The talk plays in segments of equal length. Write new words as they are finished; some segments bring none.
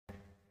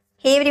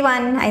Hey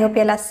everyone, I hope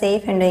you all are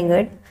safe and doing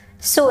good.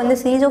 So in the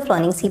series of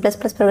learning C++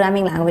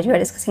 programming language, we are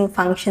discussing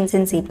functions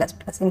in C++.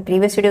 In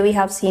previous video, we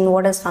have seen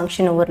what is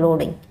function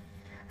overloading,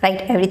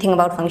 right? Everything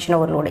about function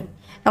overloading.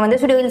 Now in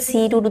this video, we'll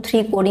see 2 to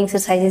 3 coding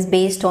exercises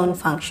based on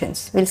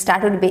functions. We'll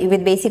start with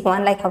basic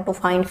one, like how to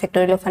find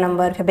factorial of a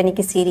number,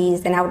 Fibonacci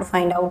series, then how to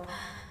find out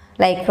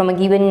like from a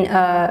given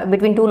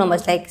between two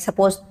numbers, like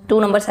suppose two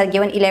numbers are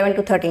given 11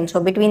 to 13, so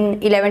between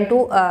 11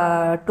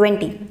 to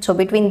 20, so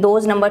between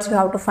those numbers you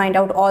have to find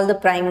out all the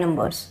prime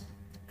numbers,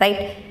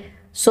 right?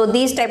 So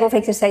these type of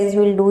exercises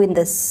we'll do in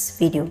this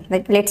video.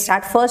 Let's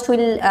start. First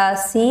we'll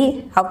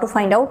see how to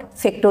find out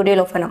factorial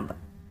of a number.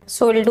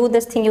 So we'll do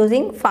this thing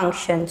using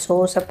function.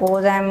 So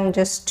suppose I'm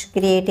just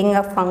creating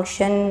a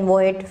function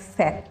void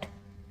fact,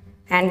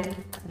 and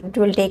it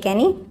will take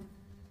any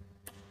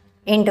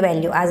int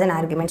value as an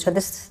argument. So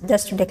this is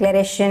just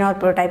declaration or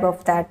prototype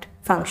of that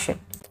function.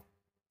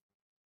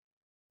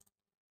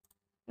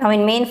 Now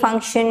in main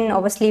function,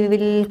 obviously we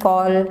will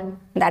call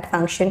that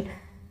function.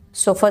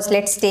 So first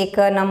let's take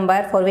a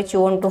number for which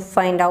you want to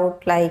find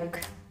out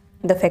like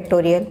the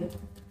factorial.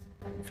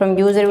 From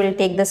user we'll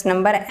take this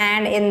number,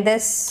 and in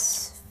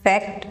this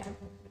fact,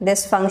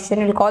 this function,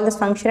 we'll call this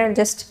function and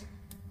just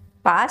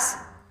pass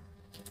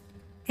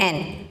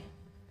n,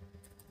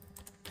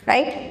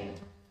 right?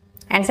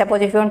 And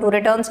suppose if you want to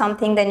return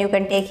something, then you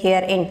can take here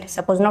int.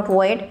 Suppose not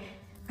void,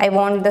 I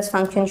want this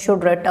function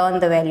should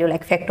return the value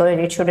like factorial,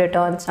 it should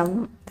return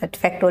that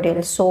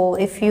factorial. So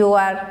if you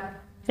are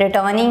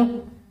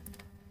returning,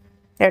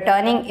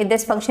 if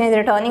this function is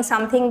returning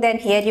something, then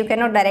here you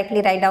cannot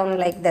directly write down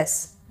like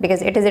this,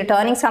 because it is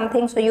returning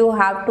something, so you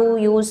have to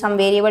use some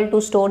variable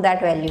to store that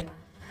value,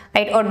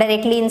 right? Or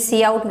directly in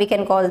cout we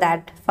can call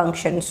that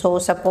function. So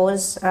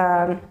suppose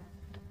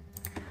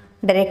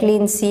directly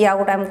in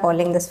cout I'm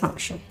calling this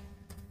function.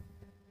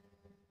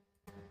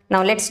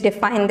 Now let's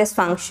define this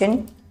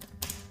function.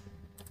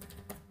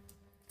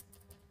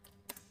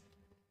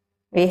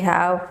 We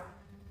have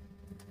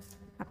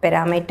a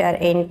parameter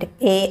int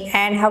a,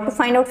 and how to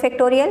find out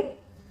factorial?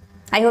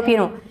 I hope you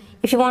know.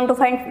 If you want to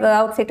find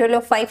out factorial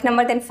of 5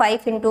 number, then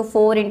 5 into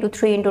 4 into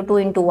 3 into 2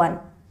 into 1,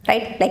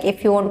 right? Like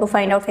if you want to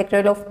find out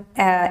factorial of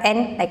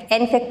n, like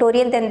n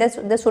factorial, then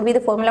this would be the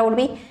formula would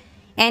be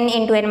n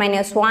into n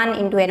minus 1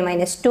 into n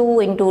minus 2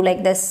 into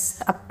like this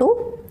up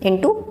to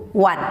into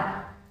 1,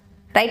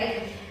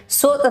 right?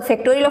 So the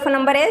factorial of a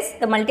number is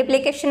the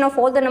multiplication of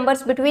all the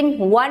numbers between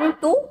 1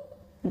 to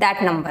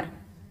that number.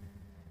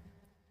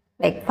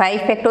 Like 5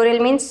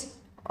 factorial means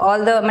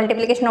all the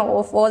multiplication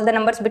of all the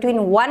numbers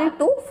between 1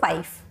 to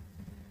 5.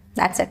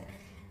 That's it,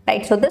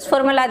 right? So this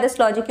formula, this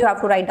logic you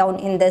have to write down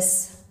in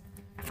this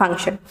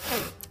function,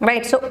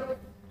 right? So,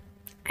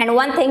 and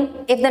one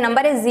thing, if the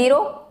number is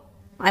 0,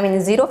 I mean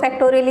 0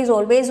 factorial is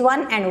always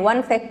 1 and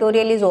 1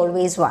 factorial is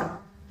always 1,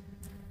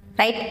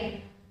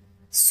 right?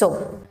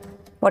 So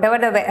whatever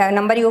the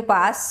number you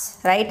pass,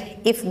 right,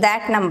 if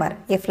that number,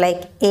 if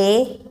like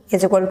a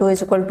is equal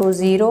to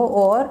 0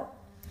 or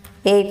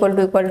a equal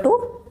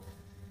to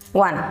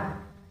 1,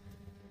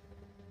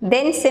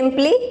 then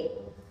simply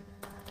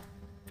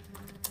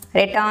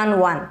return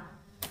 1,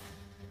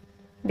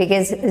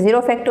 because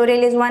 0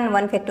 factorial is 1,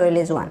 1 factorial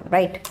is 1,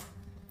 right?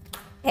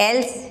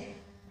 Else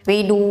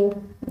we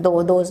do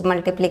those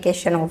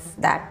multiplication of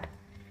that,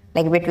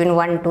 like between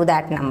 1 to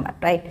that number,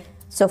 right?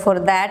 So for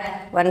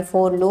that, one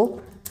for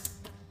loop,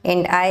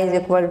 and I is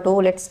equal to,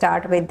 let's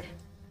start with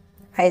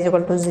I is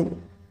equal to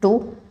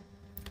 2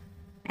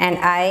 and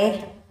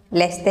I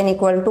less than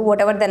equal to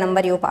whatever the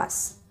number you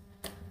pass,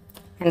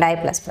 and I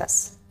plus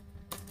plus.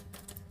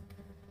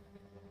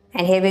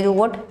 And here we do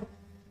what?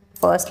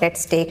 First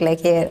let's take like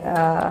here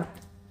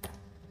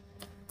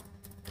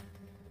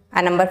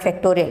a number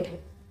factorial,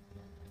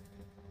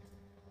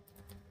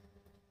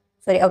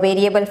 sorry, a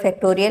variable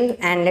factorial,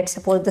 and let's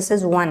suppose this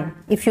is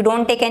 1. If you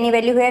don't take any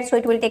value here, so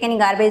it will take any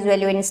garbage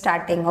value in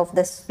starting of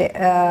this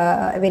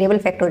variable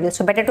factorial.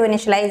 So better to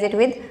initialize it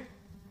with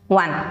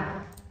 1.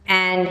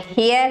 And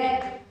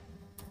here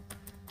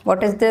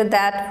what is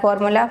that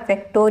formula?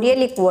 Factorial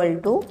equal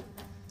to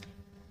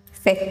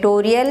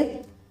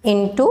factorial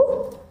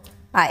into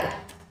I,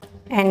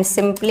 and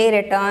simply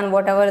return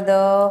whatever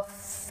the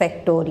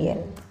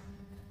factorial,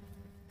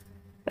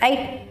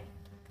 right?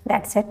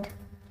 That's it.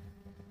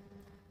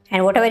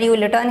 And whatever you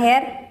will return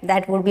here,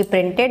 that would be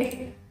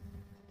printed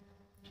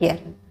here.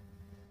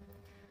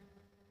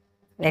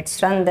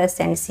 Let's run this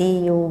and see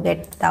you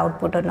get the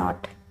output or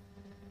not.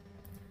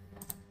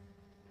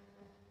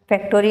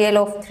 Factorial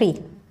of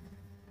 3,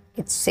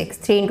 it's 6,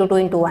 3 into 2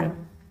 into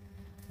 1.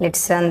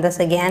 Let's run this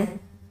again.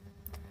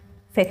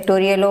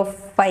 Factorial of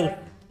 5,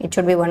 it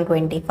should be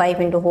 120,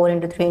 5 into 4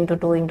 into 3 into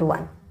 2 into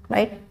 1,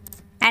 right?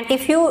 And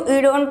if you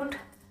don't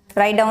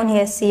write down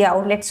here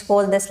cout, let's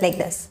call this like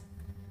this.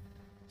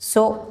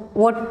 So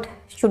what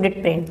should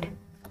it print?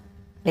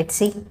 Let's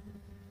see.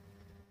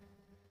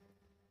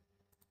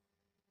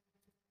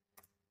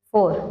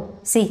 4.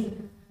 See,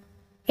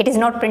 it is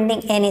not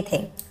printing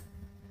anything.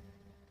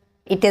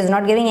 It is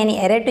not giving any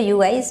error to you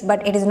guys,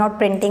 but it is not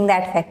printing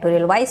that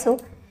factorial. Why so?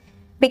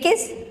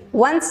 because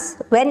once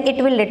when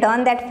it will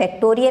return that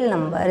factorial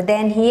number,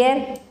 then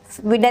here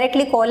we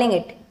directly calling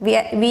it,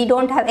 we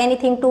don't have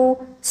anything to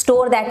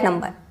store that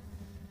number.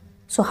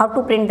 So how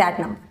to print that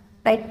number,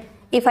 right?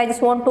 If I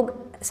just want to,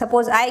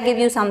 suppose I give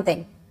you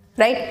something,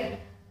 right?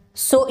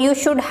 So you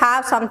should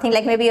have something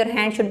like, maybe your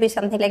hand should be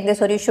something like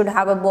this, or you should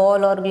have a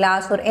ball or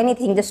glass or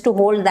anything just to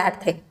hold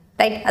that thing,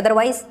 right?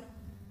 Otherwise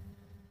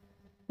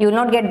you will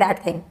not get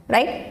that thing,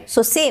 right?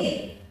 So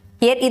same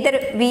here,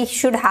 either we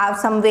should have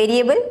some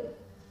variable,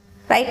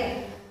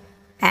 right?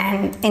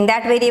 And in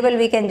that variable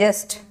we can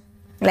just,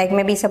 like,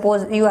 maybe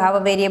suppose you have a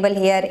variable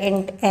here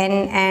int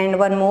n and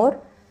one more,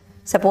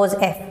 suppose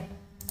f,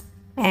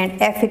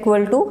 and f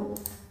equal to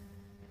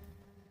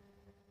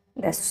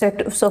this.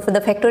 So for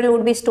the factorial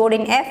would be stored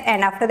in f,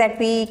 and after that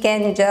we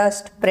can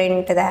just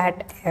print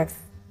that f.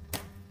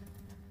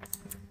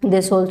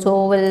 This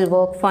also will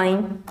work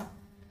fine.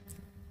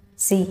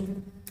 C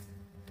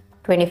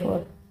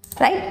 24,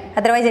 right?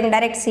 Otherwise in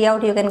direct C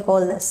out you can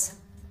call this.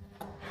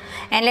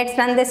 And let's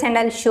run this and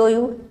I'll show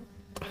you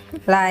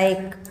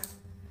like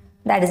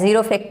that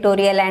 0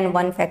 factorial and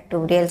 1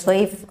 factorial. So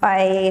if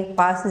I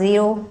pass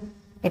 0,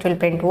 it will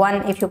print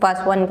 1. If you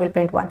pass 1, it will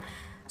print 1.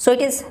 So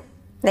it is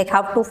like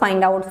how to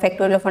find out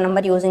factorial of a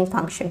number using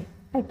function,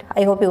 right?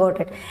 I hope you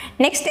got it.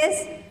 Next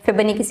is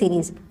Fibonacci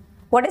series.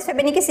 What is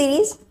Fibonacci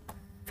series?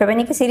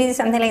 Fibonacci series is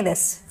something like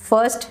this.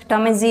 First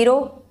term is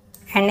 0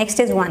 and next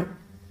is 1.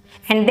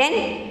 And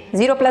then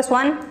 0 plus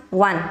 1,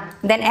 1.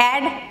 Then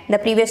add the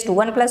previous two.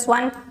 1 plus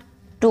 1,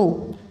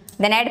 2.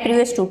 Then add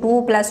previous two.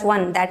 2 plus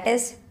 1, that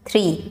is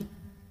 3.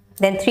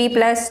 Then 3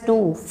 plus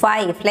 2,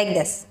 5, like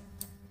this.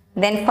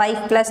 Then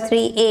 5 plus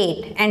 3,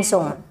 8, and so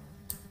on.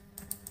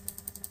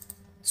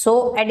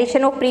 So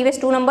addition of previous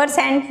two numbers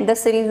and the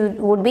series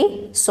would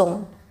be so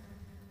on.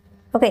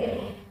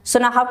 Okay. So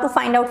now how to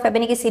find out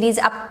Fibonacci series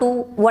up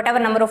to whatever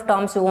number of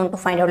terms you want to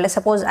find out. Let's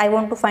suppose I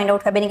want to find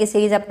out Fibonacci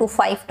series up to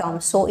 5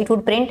 terms. So it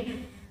would print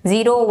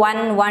 0,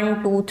 1,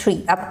 1, 2,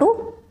 3 up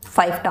to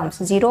 5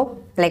 terms. 0,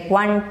 like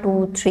 1,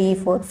 2, 3,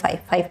 4, 5,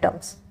 5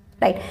 terms.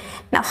 Right.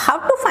 Now how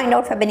to find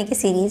out Fibonacci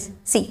series?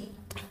 See,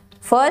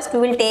 first we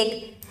will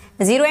take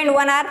 0 and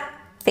 1 are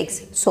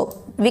fixed.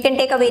 So we can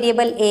take a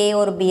variable a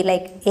or b,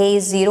 like a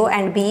is 0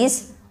 and b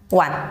is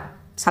 1.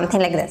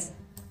 Something like this.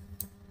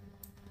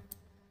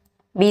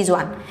 B is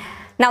 1.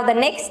 Now the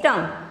next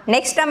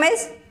term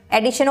is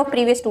addition of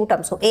previous two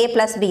terms. So a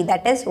plus b,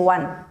 that is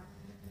 1.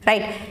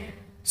 Right.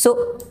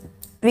 So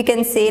we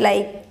can say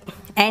like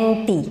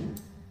NT.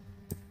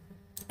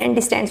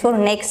 NT stands for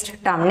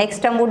next term.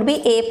 Next term would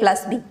be a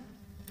plus b.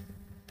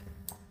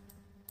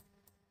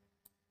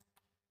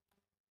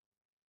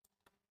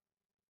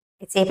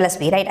 It's a plus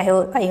b, right?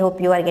 I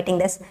hope you are getting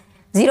this.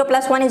 0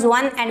 plus 1 is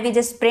 1 and we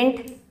just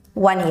print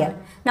 1 here.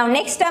 Now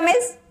next term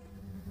is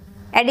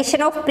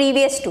addition of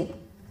previous two,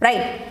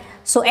 right?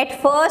 So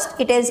at first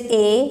it is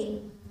a,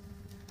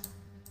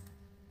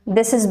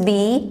 this is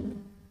b,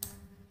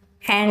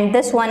 and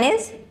this one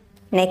is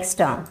next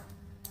term.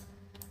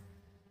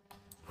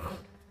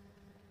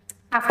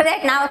 After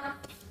that, now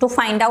to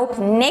find out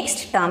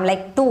next term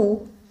like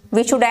 2,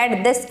 we should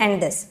add this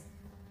and this.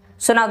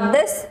 So now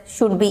this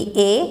should be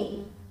a,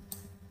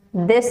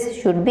 this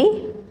should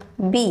be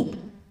b,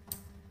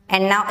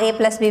 and now a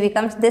plus b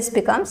becomes, this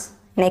becomes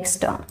next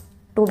term,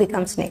 2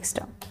 becomes next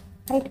term,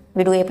 right?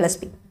 We do a plus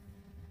b.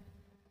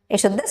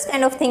 So this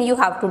kind of thing you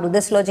have to do,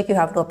 this logic you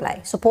have to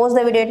apply. So pause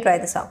the video and try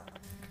this out.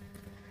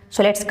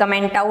 So let's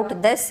comment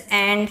out this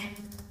and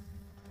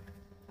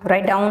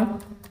write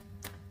down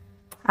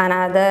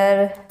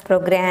another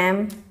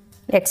program.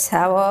 Let's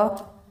have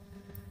a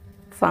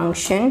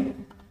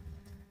function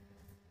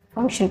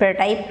per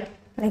type,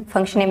 like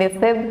function name is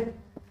fib,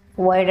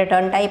 void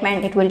return type,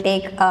 and it will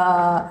take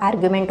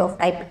argument of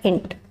type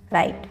int,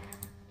 right?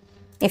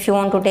 If you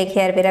want to take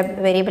here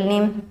variable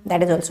name,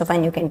 that is also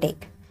fine, you can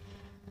take.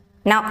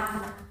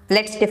 Now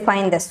let's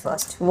define this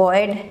first.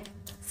 Void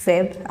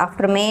fib,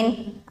 after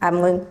main I'm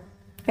going,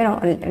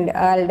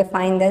 I'll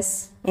define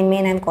this. In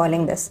main I'm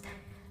calling this,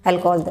 I'll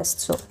call this.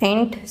 So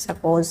int,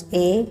 suppose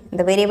a,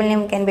 the variable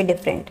name can be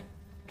different.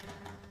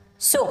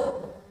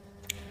 So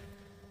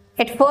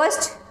at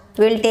first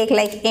we'll take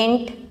like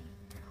int,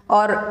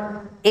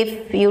 or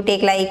if you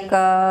take like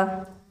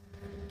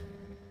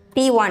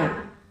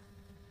t1,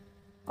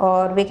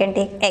 or we can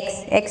take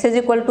x is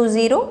equal to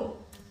 0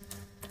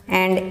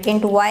 and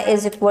int y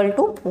is equal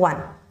to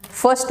 1.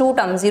 First two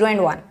terms 0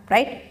 and 1,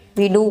 right?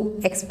 We do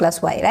x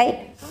plus y,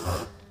 right?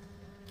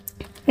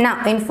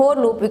 Now in for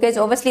loop, because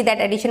obviously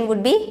that addition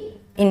would be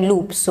in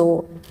loop,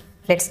 so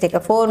let's take a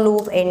for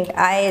loop. Int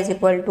I is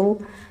equal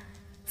to,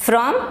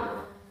 from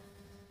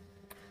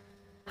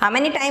how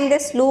many times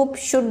this loop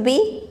should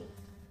be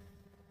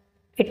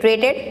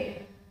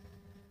iterated?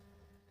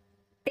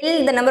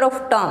 Till the number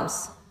of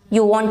terms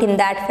you want in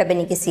that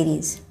Fibonacci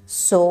series.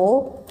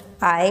 So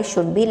I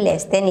should be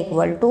less than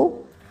equal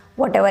to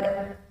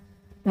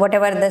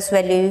whatever this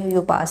value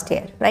you passed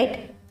here,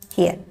 right?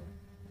 Here,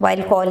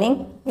 while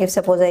calling, if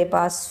suppose I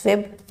pass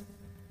fib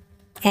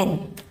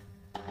n,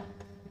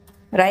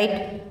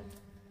 right?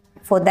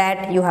 For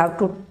that you have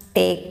to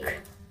take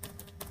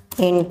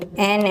int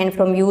n, and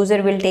from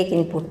user we'll take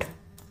input.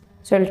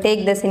 So we'll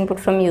take this input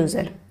from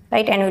user,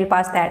 right, and we'll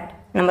pass that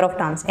number of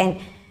terms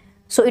n.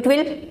 So it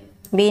will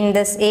be in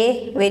this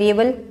a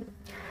variable,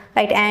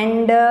 right,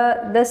 and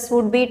this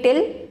would be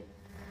till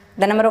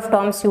the number of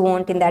terms you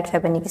want in that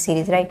Fibonacci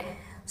series, right.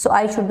 So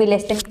I should be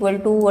less than equal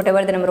to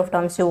whatever the number of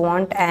terms you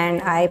want,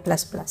 and I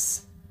plus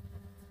plus.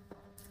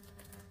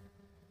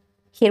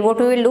 Here what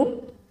we will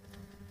do,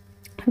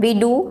 we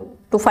do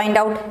to find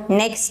out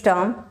next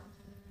term,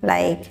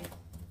 like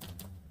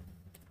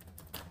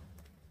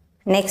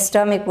next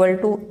term equal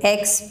to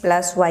x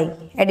plus y,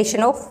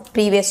 addition of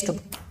previous two.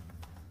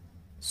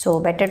 So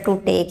better to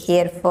take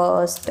here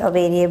first a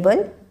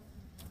variable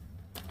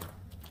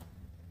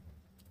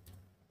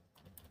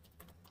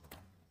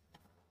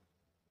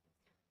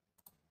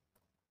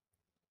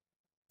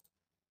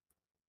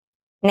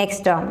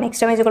next term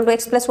is equal to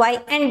x plus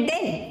y, and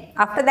then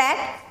after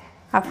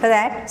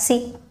that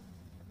see,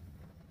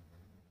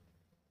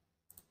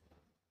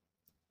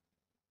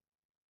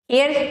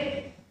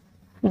 here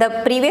the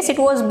previous it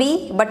was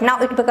b, but now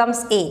it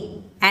becomes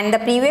a, and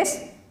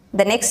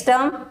the next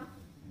term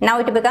now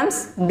it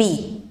becomes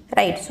b,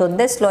 right. So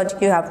this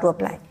logic you have to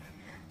apply.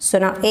 So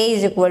now a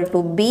is equal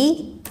to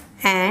b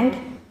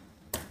and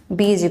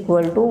b is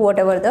equal to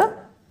whatever the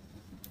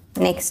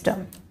next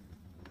term,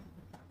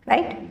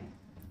 right.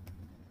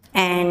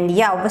 And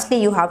yeah,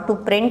 obviously you have to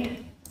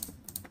print.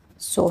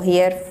 So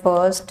here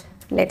first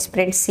let's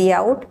print C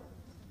out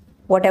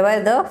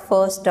whatever the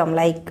first term,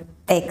 like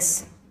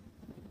x.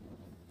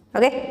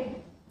 Okay,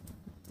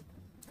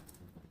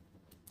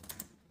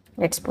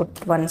 let's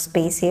put one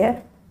space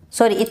here.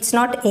 Sorry, it's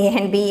not a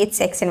and b,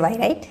 it's x and y,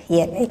 right.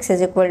 Here x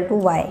is equal to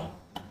y,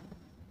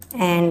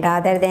 and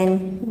rather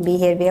than b,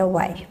 here we have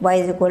y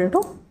is equal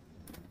to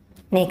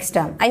next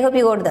term. I hope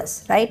you got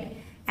this, right.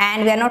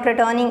 And we are not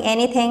returning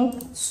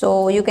anything,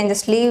 so you can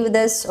just leave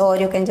this, or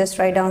you can just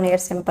write down here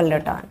simple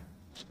return.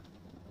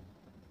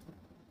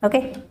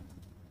 Okay.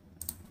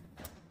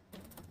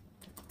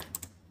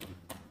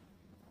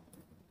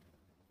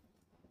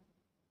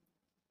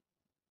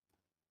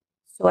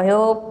 So I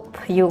hope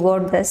you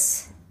got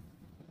this.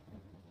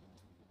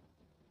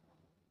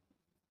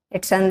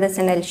 Let's run this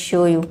and I'll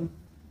show you.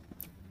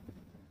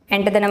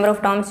 Enter the number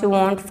of terms you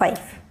want, 5.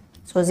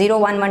 So 0,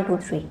 1, 1, 2,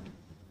 3.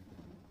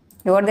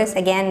 You got this,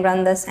 again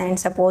run this and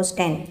suppose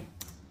 10.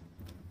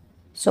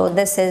 So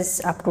this is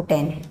up to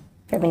 10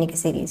 Fibonacci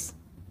series,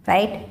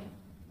 right.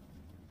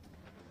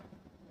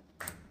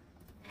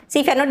 See,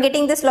 if you are not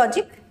getting this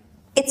logic,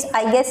 it's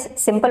I guess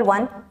simple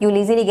one, you'll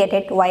easily get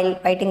it while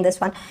writing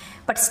this one.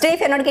 But still, if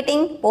you are not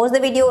getting, pause the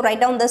video,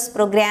 write down this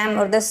program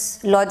or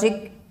this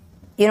logic,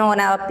 you know, on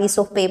a piece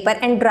of paper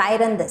and dry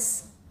run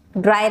this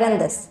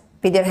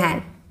with your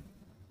hand,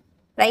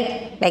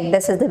 right. Like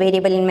this is the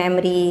variable in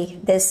memory,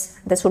 this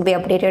would be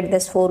updated,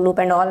 this for loop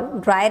and all.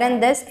 Dry run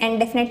this and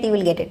definitely you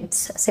will get it.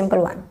 It's a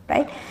simple one,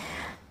 right.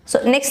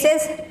 So next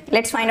is,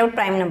 let's find out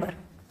prime number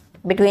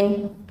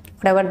between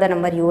whatever the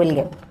number you will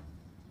get.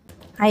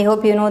 I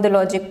hope you know the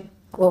logic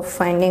of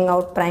finding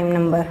out prime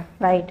number,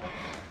 right.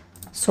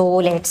 So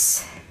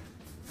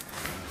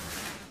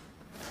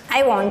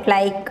I want,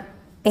 like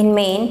in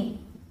main,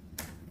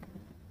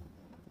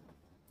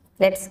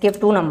 let's give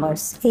two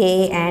numbers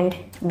a and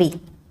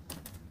b.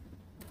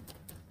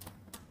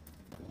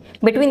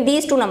 Between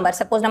these two numbers,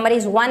 suppose number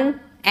is 1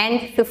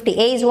 and 50,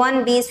 a is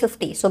 1, b is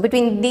 50. So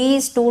between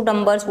these two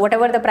numbers,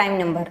 whatever the prime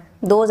number,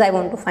 those I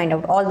want to find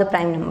out, all the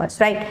prime numbers,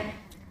 right.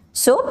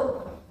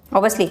 So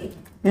obviously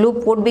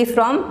loop would be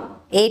from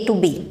a to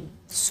b.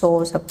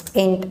 So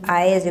int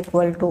I is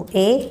equal to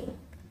a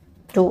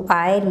to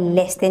I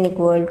less than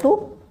equal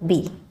to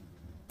b,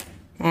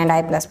 and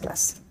I plus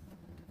plus,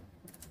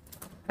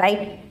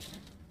 right.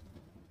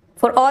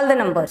 For all the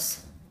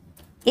numbers,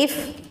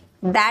 if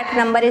that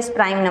number is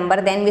prime number,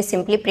 then we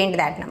simply print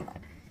that number.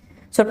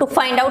 So to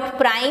find out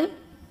prime,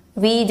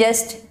 we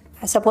just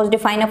suppose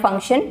define a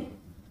function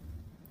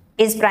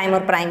is prime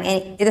or prime,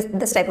 and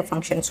this type of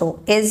function.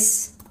 So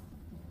is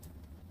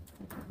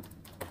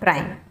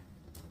prime,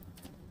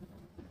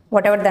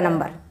 whatever the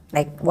number,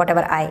 like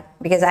whatever I,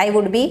 because I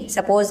would be,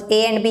 suppose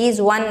a and b is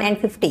 1 and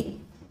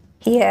 50.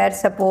 Here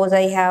suppose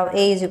I have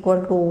a is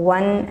equal to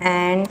 1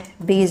 and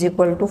b is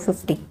equal to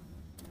 50.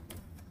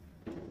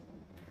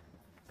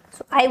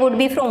 So I would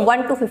be from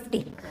 1 to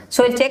 50.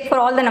 So we'll check for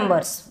all the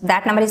numbers,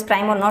 that number is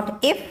prime or not.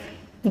 If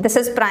this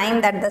is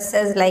prime, that this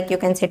is, like you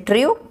can say,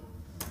 true,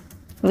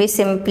 we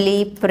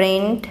simply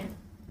print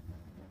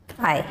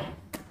I.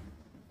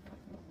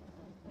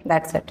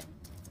 That's it.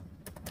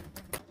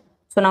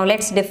 So now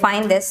let's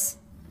define this.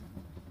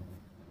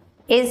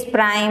 Is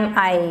prime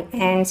I,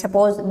 and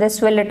suppose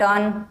this will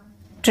return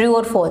true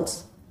or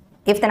false.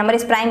 If the number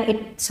is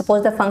prime,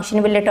 suppose the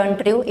function will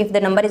return true. If the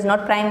number is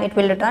not prime, it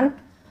will return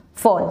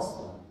false,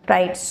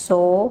 right.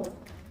 So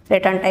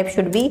return type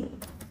should be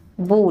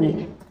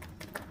bool.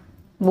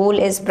 Bool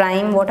is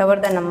prime, whatever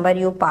the number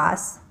you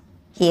pass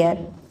here.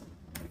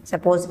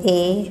 Suppose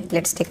a,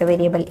 let's take a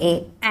variable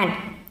a, and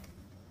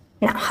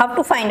Now, how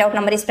to find out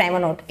number is prime or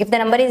not? If the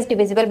number is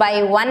divisible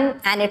by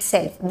 1 and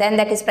itself, then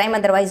that is prime,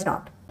 otherwise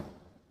not.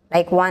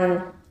 Like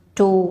 1,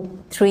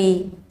 2,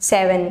 3,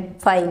 7,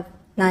 5,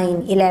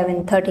 9,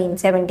 11, 13,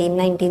 17,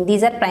 19.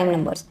 These are prime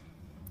numbers.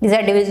 These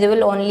are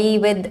divisible only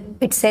with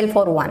itself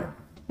or 1.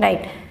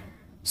 Right?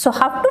 So,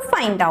 how to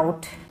find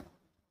out?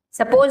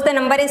 Suppose the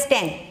number is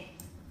 10.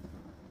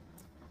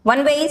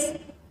 One way is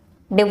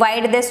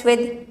divide this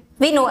with,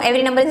 we know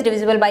every number is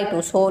divisible by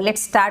 2. So,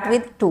 let's start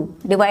with 2.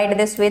 Divide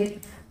this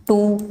with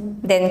 2,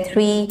 then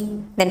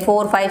 3, then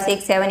 4, 5,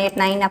 6, 7, 8,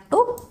 9 up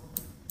to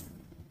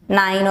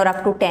 9 or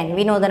up to 10.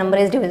 We know the number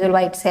is divisible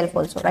by itself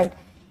also, right?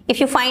 If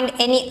you find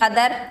any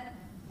other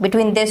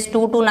between this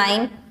 2 to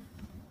 9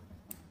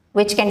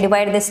 which can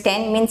divide this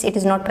 10, means it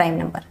is not prime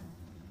number,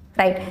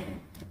 right?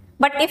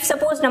 But if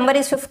suppose number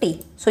is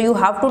 50, so you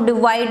have to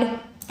divide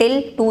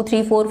till 2,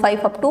 3, 4,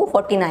 5 up to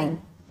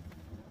 49.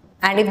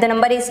 And if the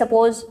number is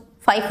suppose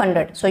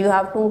 500, so you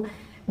have to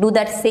do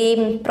that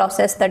same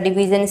process, the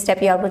division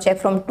step. You have to check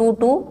from 2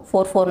 to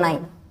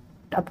 449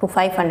 up to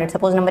 500.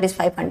 Suppose number is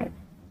 500.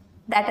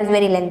 That is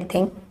very lengthy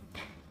thing.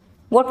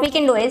 What we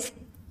can do is,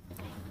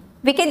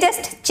 we can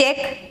just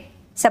check,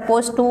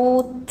 suppose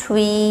 2,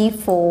 3,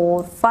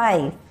 4,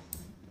 5.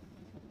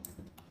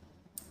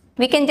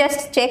 We can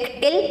just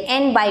check till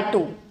n by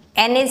 2.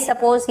 N is,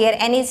 suppose here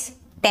n is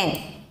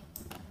 10.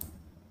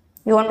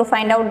 You want to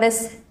find out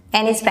this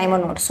n is prime or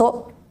not.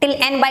 So till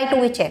n by 2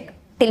 we check,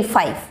 till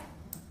 5.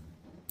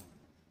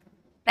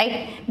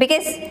 Right?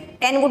 Because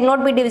 10 would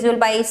not be divisible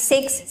by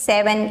 6,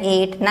 7,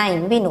 8,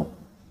 9. We know.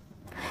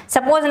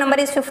 Suppose the number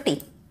is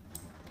 50.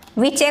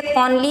 We check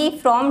only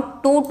from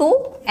 2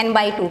 to n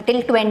by 2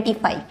 till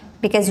 25.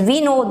 Because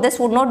we know this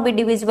would not be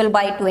divisible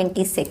by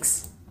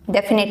 26.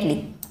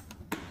 Definitely.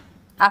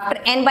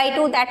 After n by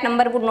 2, that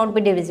number would not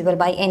be divisible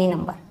by any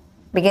number.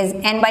 Because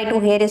n by 2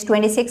 here is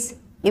 26.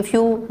 If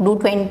you do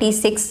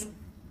 26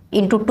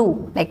 into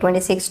 2, like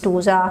 26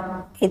 2s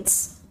are,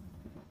 it's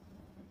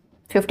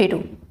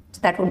 52. So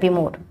that would be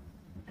more,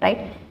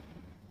 right?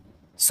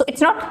 So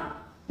it's not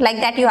like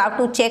that you have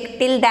to check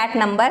till that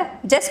number.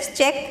 Just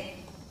check,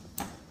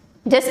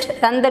 just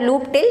run the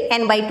loop till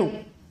n by 2.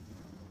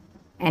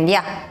 And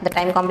yeah, the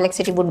time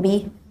complexity would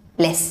be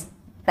less,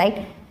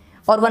 right?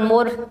 Or one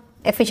more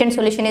efficient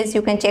solution is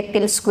you can check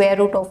till square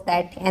root of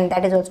that, and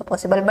that is also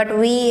possible. But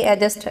we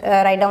just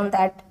write down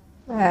that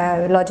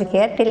logic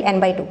here till n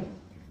by 2.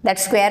 That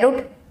square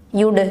root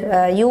you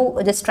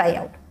just try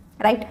out,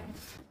 right?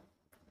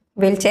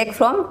 We'll check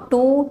from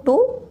 2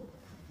 to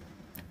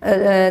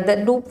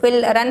the loop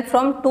will run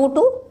from 2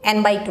 to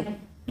n by 2,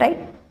 right?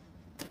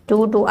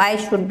 2 to I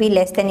should be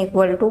less than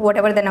equal to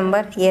whatever the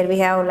number. Here we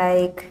have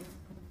like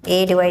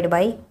a divided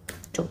by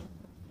 2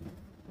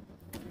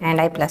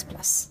 and I plus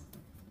plus.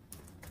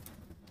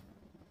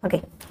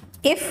 Okay,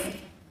 if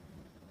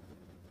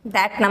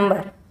that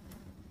number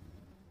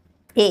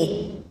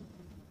a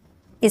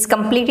is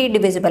completely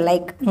divisible,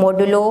 like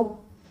modulo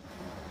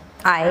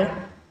I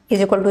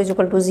is equal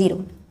to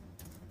 0,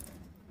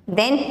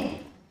 then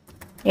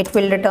it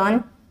will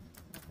return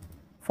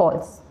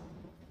false,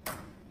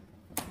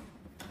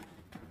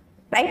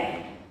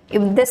 right?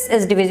 If this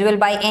is divisible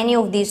by any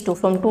of these two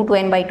from 2 to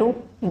n by 2,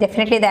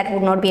 definitely that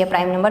would not be a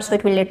prime number, so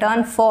it will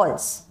return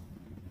false.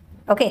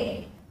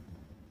 Okay,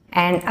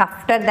 and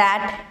after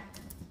that,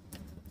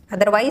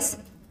 otherwise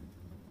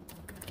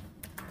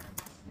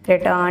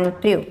return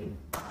true.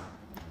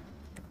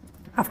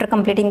 After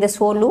completing this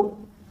whole loop,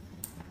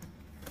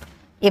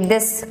 if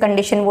this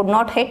condition would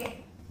not hit,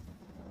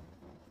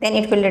 then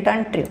it will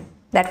return true.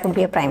 That would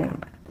be a prime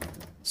number.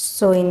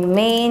 So in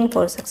main,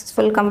 for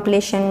successful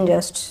completion,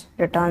 just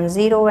return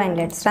 0 and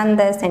let's run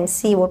this and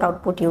see what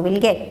output you will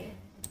get.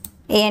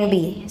 A and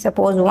B,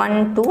 suppose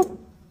 1 to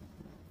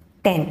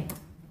 10.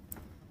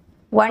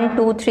 1,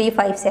 2, 3,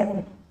 5,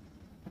 7.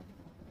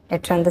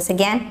 Let's run this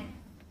again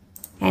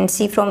and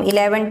see from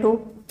 11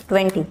 to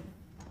 20.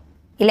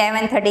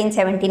 11, 13,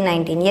 17,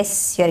 19.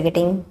 Yes, you are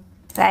getting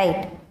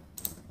right.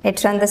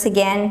 Let's run this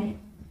again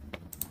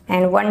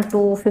and 1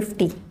 to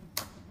 50.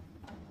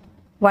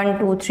 1,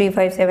 2, 3,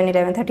 5, 7,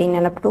 11, 13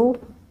 and up to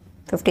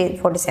 50,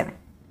 47.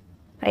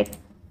 Right?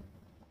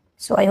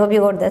 So I hope you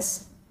got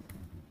this.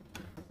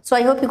 So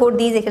I hope you got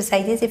these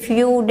exercises. If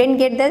you didn't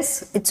get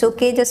this, it's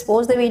okay. Just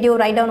pause the video,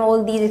 write down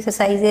all these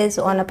exercises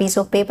on a piece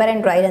of paper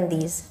and write on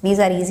these. These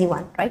are easy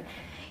ones, right?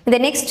 In the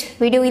next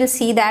video, we'll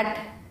see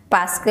that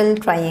Pascal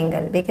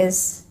triangle,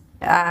 because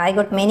I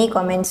got many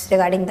comments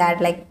regarding that,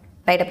 like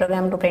write a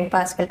program to print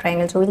Pascal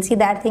triangle. So we'll see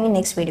that thing in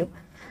next video,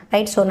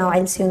 right? So now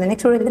I'll see you in the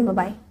next video. Then bye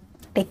bye.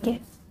 Take care.